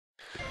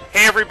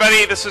Hey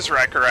everybody, this is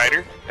Riker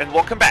Rider, and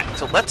welcome back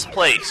to Let's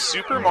Play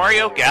Super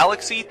Mario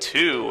Galaxy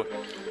 2.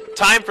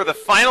 Time for the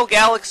final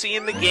galaxy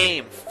in the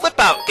game, Flip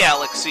Out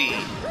Galaxy.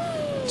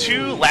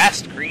 2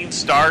 last green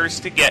stars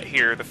to get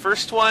here. The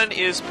first one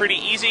is pretty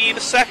easy, the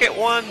second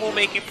one will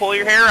make you pull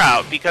your hair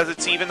out, because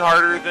it's even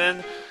harder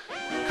than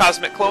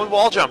Cosmic Clone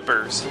Wall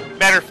Jumpers.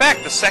 Matter of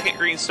fact, the second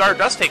green star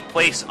does take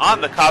place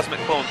on the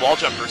Cosmic Clone Wall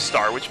Jumper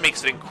star, which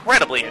makes it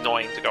incredibly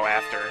annoying to go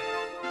after.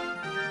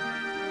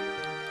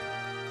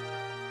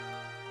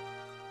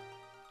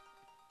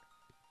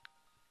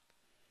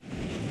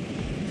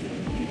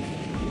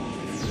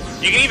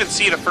 You can even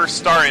see the first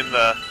star in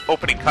the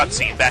opening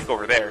cutscene back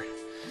over there.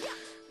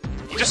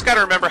 You just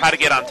gotta remember how to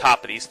get on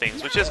top of these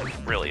things, which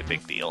isn't really a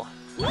big deal.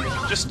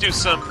 Just do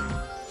some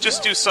of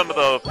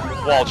the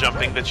wall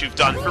jumping that you've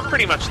done for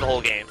pretty much the whole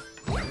game.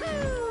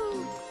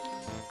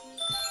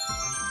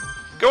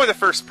 Go with the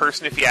first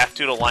person if you have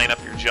to line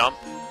up your jump.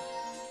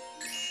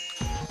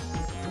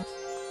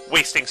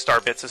 Wasting star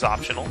bits is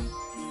optional.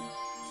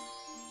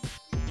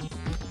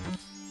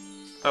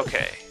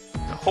 Okay.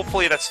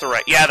 Hopefully that's the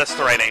right... Yeah, that's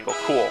the right angle.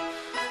 Cool.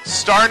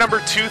 Star number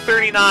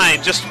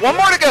 239. Just one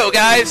more to go,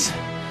 guys!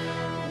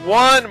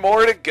 One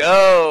more to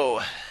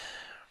go.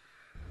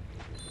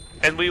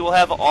 And we will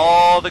have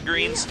all the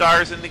green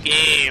stars in the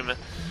game.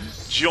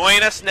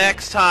 Join us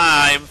next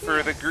time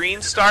for the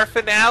green star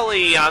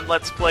finale on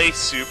Let's Play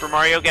Super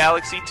Mario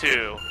Galaxy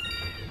 2.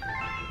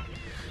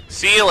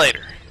 See you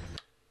later.